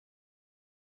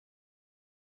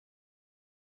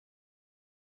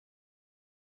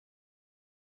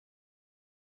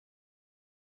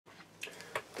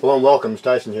Hello and welcome, it's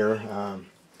Tyson here.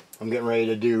 I'm getting ready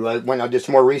to do, I did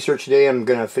some more research today. I'm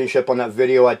going to finish up on that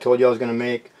video I told you I was going to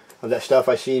make of that stuff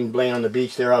I seen laying on the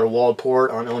beach there out of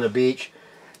Waldport on Ona Beach.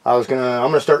 I'm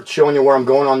going to start showing you where I'm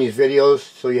going on these videos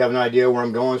so you have an idea where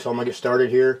I'm going. So I'm going to get started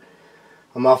here.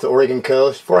 I'm off the Oregon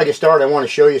coast. Before I get started, I want to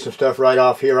show you some stuff right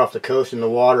off here off the coast in the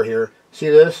water here. See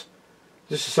this?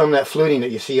 This is some of that fluting that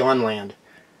you see on land.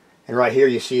 And right here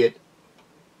you see it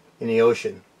in the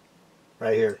ocean.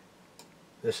 Right here.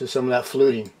 This is some of that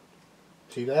fluting.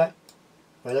 See that?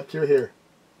 Right up through here.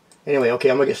 Anyway, okay,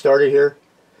 I'm going to get started here.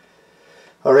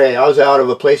 Alright, I was out of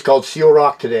a place called Seal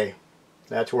Rock today.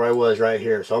 That's where I was right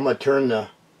here. So I'm going to turn the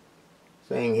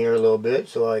thing here a little bit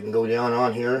so I can go down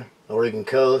on here, Oregon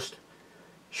coast,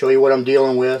 show you what I'm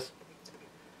dealing with.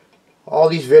 All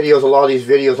these videos, a lot of these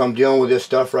videos I'm dealing with this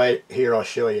stuff right here, I'll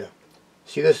show you.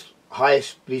 See this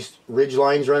these ridge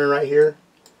lines running right here?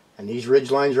 And these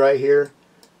ridge lines right here?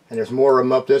 And there's more of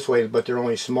them up this way, but they're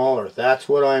only smaller. That's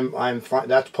what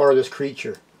that's part of this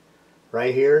creature.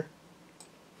 Right here.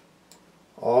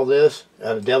 All this,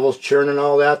 the devil's churning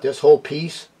all that, this whole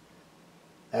piece,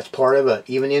 that's part of it.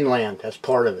 Even inland, that's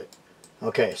part of it.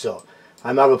 Okay, so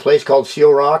I'm out of a place called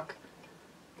Seal Rock.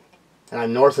 And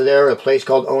I'm north of there, a place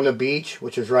called Ona Beach,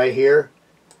 which is right here.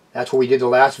 That's where we did the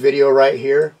last video right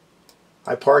here.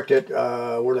 I parked it,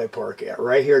 where did I park at?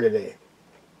 Right here today.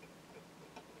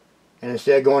 And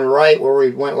instead of going right where we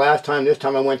went last time, this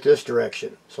time I went this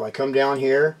direction. So I come down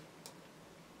here.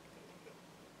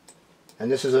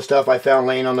 And this is the stuff I found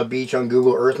laying on the beach on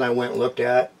Google Earth and I went and looked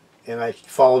at. And I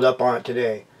followed up on it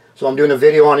today. So I'm doing a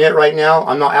video on it right now.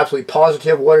 I'm not absolutely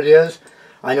positive what it is.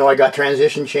 I know I got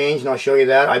transition change and I'll show you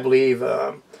that. I believe,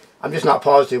 I'm just not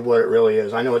positive what it really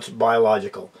is. I know it's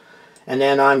biological. And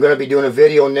then I'm going to be doing a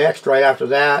video next, right after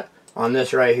that, on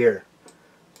this right here.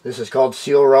 This is called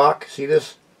Seal Rock. See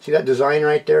this? See that design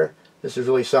right there? This is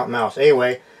really something else.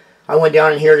 Anyway, I went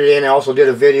down in here today and I also did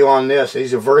a video on this.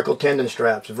 These are vertical tendon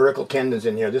straps, vertical tendons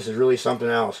in here. This is really something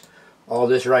else. All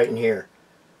this right in here.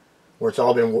 Where it's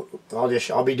all been,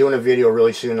 I'll be doing a video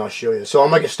really soon, I'll show you. So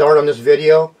I'm going to get started on this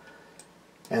video.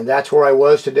 And that's where I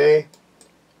was today.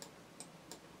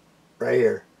 Right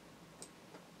here.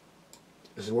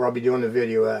 This is where I'll be doing the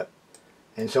video at.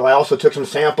 And so I also took some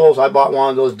samples. I bought one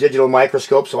of those digital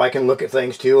microscopes so I can look at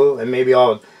things too. And maybe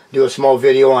I'll do a small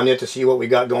video on it to see what we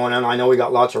got going on. I know we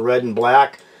got lots of red and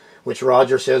black, which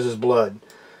Roger says is blood.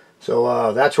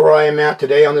 So that's where I am at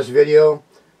today on this video.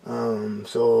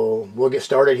 So we'll get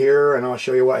started here and I'll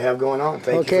show you what I have going on.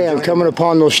 Thank you. Okay, I'm coming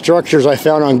upon those structures I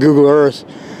found on Google Earth.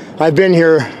 I've been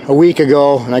here a week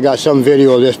ago and I got some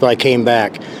video of this, but I came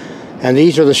back. And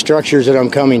these are the structures that I'm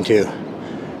coming to.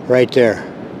 Right there.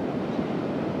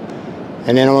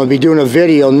 And then I'm going to be doing a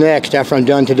video next after I'm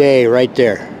done today, right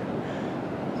there.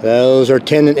 Those are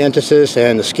tendon entices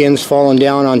and the skin's falling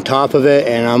down on top of it,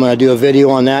 and I'm going to do a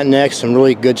video on that next. Some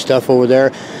really good stuff over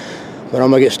there. But I'm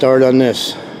going to get started on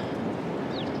this.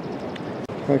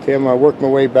 Okay, I'm going to work my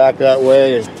way back that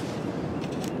way.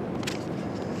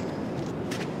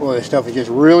 Boy, this stuff is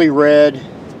just really red.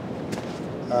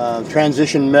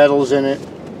 Transition metals in it.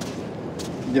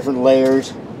 Different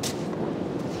layers.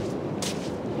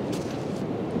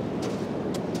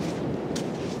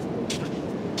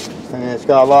 And it's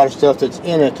got a lot of stuff that's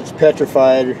in it that's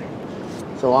petrified,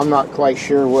 so I'm not quite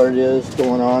sure what it is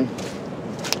going on.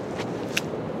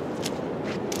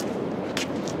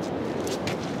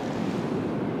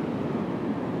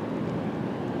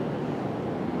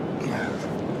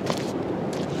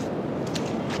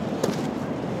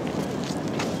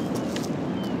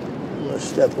 Let's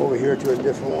step over here to a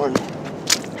different one.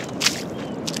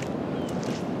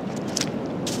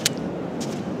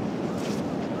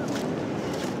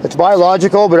 It's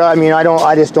biological, but I mean,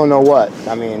 I just don't know what.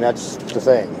 I mean, that's the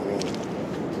thing. I mean,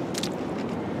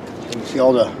 you can see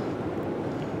all the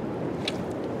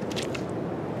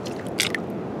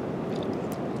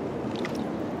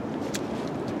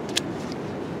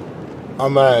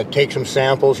I'm going to take some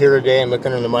samples here today and look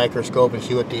under the microscope and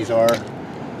see what these are.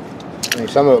 I mean,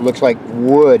 some of it looks like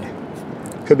wood.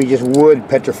 Could be just wood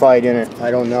petrified in it.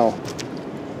 I don't know.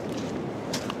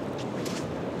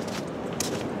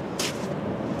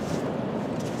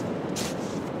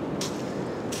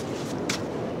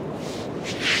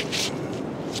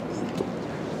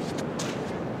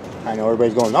 I know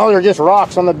everybody's going, oh, they're just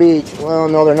rocks on the beach. Well,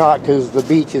 no, they're not, because the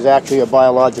beach is actually a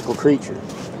biological creature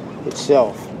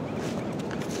itself.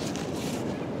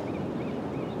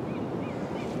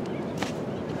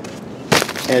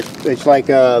 And it's like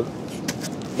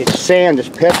it's sand that's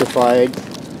petrified,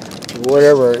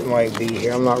 whatever it might be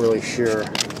here. I'm not really sure.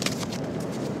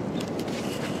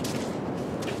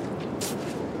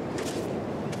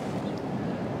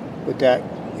 with that,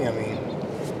 I mean,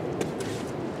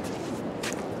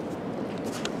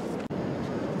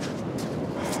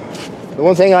 the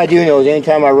one thing I do know is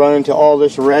anytime I run into all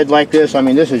this red like this, I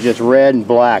mean, this is just red and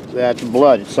black. That's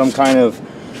blood. It's some kind of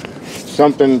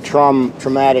something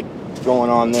traumatic going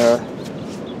on there.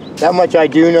 That much I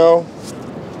do know.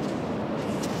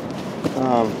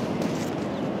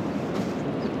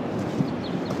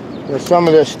 There's some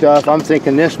of this stuff, I'm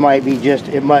thinking this might be just,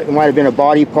 it might have been a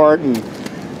body part, and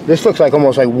this looks like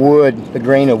almost like wood, the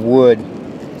grain of wood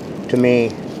to me,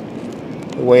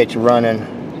 the way it's running,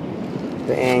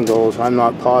 the angles. I'm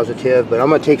not positive, but I'm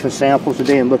going to take some samples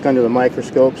today and look under the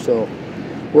microscope, so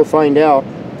we'll find out.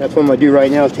 That's what I'm going to do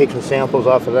right now, is take some samples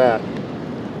off of that.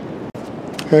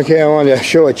 Okay, I wanted to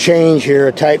show a change here,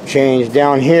 a type change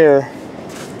down here.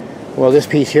 Well, this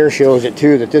piece here shows it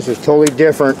too, that this is totally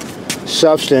different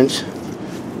substance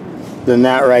than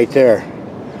that right there.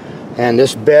 And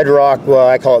this bedrock, well,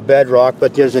 I call it bedrock,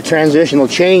 but there's a transitional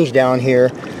change down here,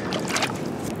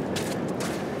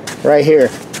 right here.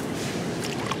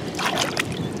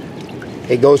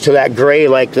 It goes to that gray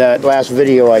like that last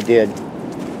video I did.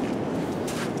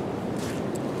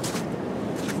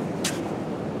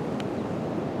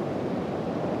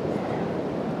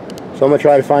 So I'm going to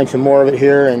try to find some more of it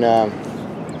here, and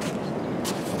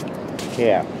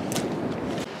yeah.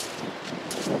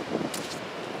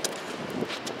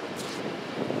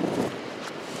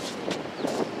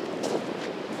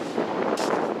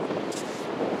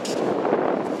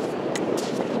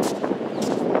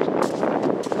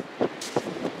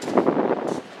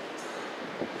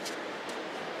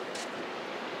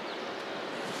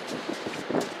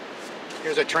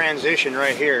 Here's a transition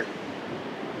right here.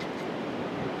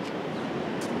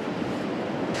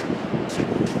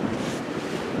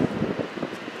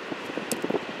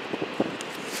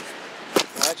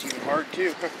 That's even hard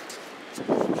too.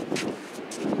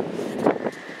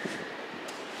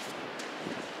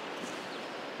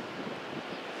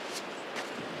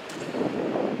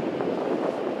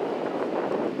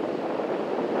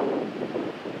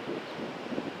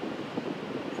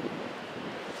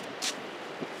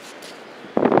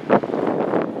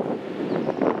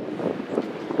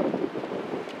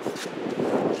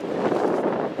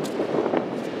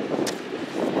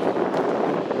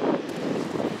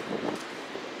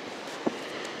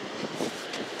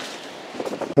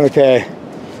 Okay,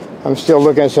 I'm still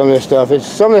looking at some of this stuff.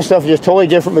 Some of this stuff is just totally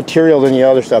different material than the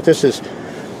other stuff. This is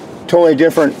totally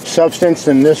different substance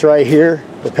than this right here,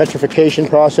 the petrification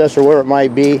process or whatever it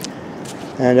might be.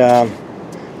 And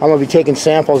I'm going to be taking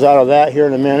samples out of that here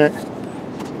in a minute.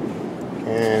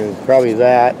 And probably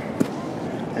that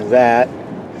and that.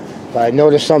 But I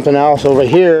noticed something else over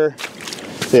here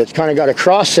that's kind of got a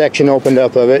cross section opened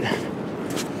up of it.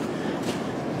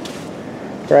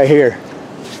 Right here.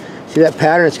 See that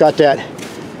pattern? It's got that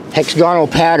hexagonal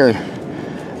pattern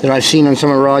that I've seen on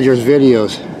some of Roger's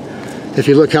videos. If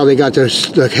you look how they got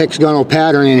the hexagonal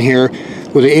pattern in here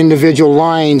with the individual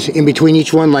lines in between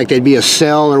each one, like they'd be a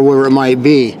cell or whatever it might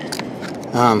be.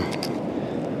 I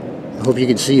hope you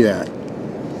can see that.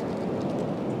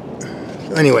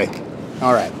 Anyway,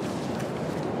 all right.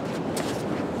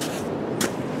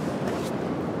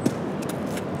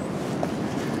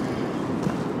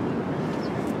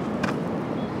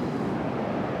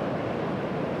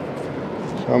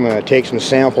 I'm going to take some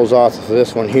samples off of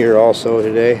this one here also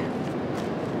today.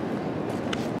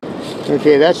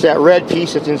 Okay, that's that red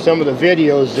piece that's in some of the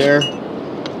videos there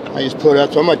I just put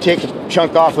up. So I'm going to take a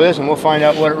chunk off of this and we'll find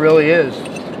out what it really is.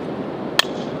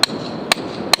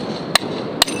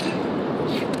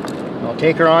 I'll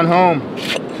take her on home.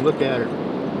 Look at her.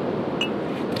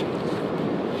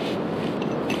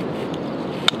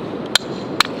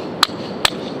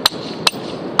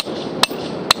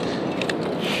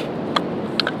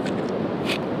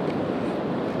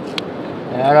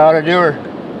 That ought to do her.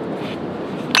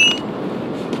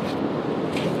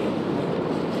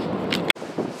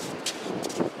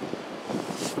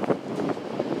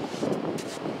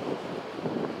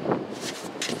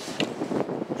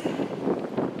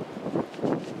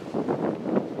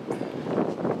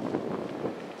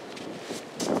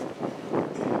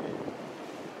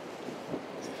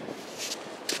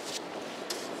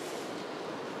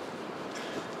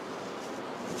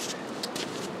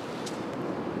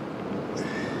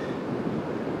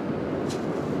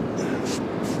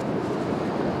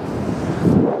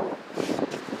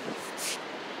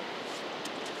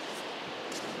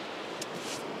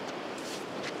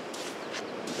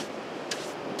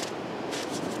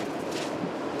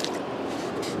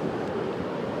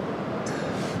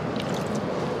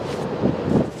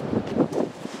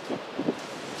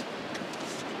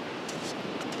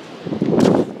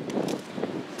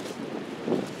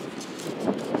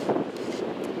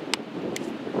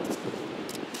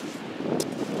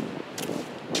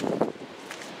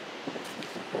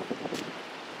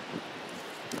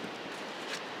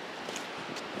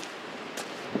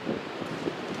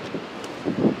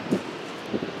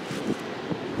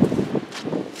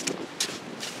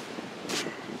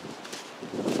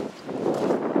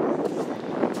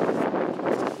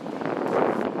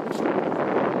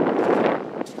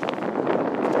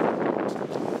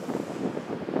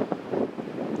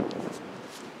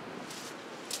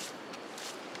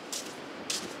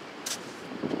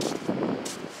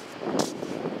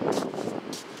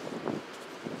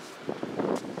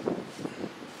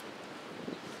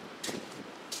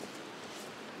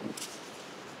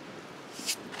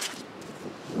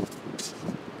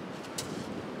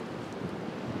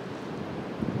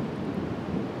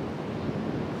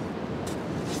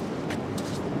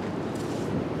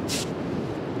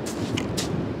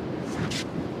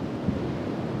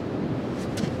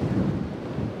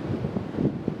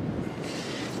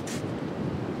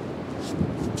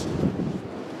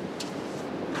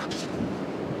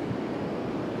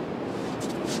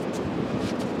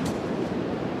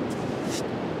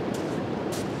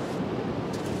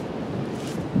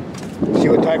 See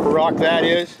what type of rock that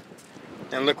is?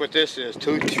 And look what this is.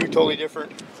 Two totally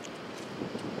different.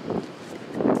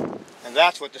 And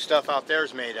that's what the stuff out there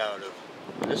is made out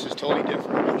of. This is totally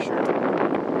different. I'm not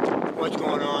sure what's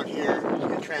going on here.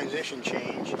 There's a transition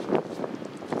change.